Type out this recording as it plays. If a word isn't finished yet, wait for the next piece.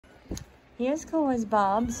Here's Korra's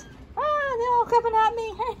bobs. Ah, they're all coming at me.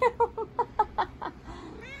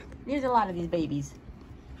 There's a lot of these babies.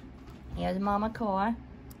 Here's Mama Korra.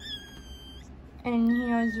 And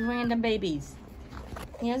here's random babies.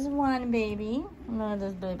 Here's one baby. Look at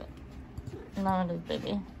this baby. Look at this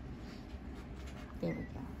baby. There we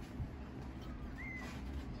go.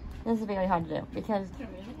 This is very hard to do because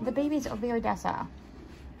the babies are very docile.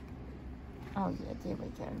 Oh yeah, there we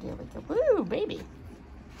go, there we go. Woo, baby.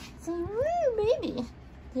 So, woo, baby.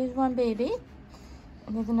 There's one baby.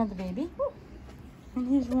 And there's another baby. Woo. And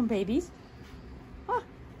here's one baby.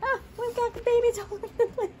 We've got the babies all over the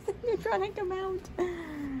place and they're trying to come out.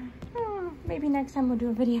 Oh, maybe next time we'll do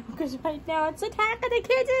a video because right now it's Attack of the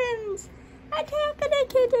Kittens. Attack of the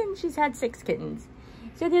Kittens. She's had 6 kittens.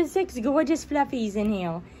 So there's 6 gorgeous fluffies in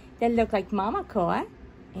here that look like Mama Korra.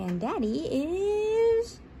 And Daddy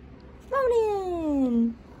is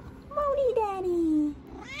Moaning. Moaning Daddy.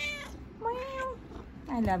 Wow.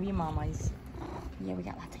 I love you, mamas. Yeah, we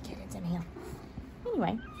got lots of kittens in here.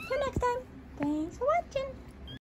 Anyway, till next time. Thanks for watching.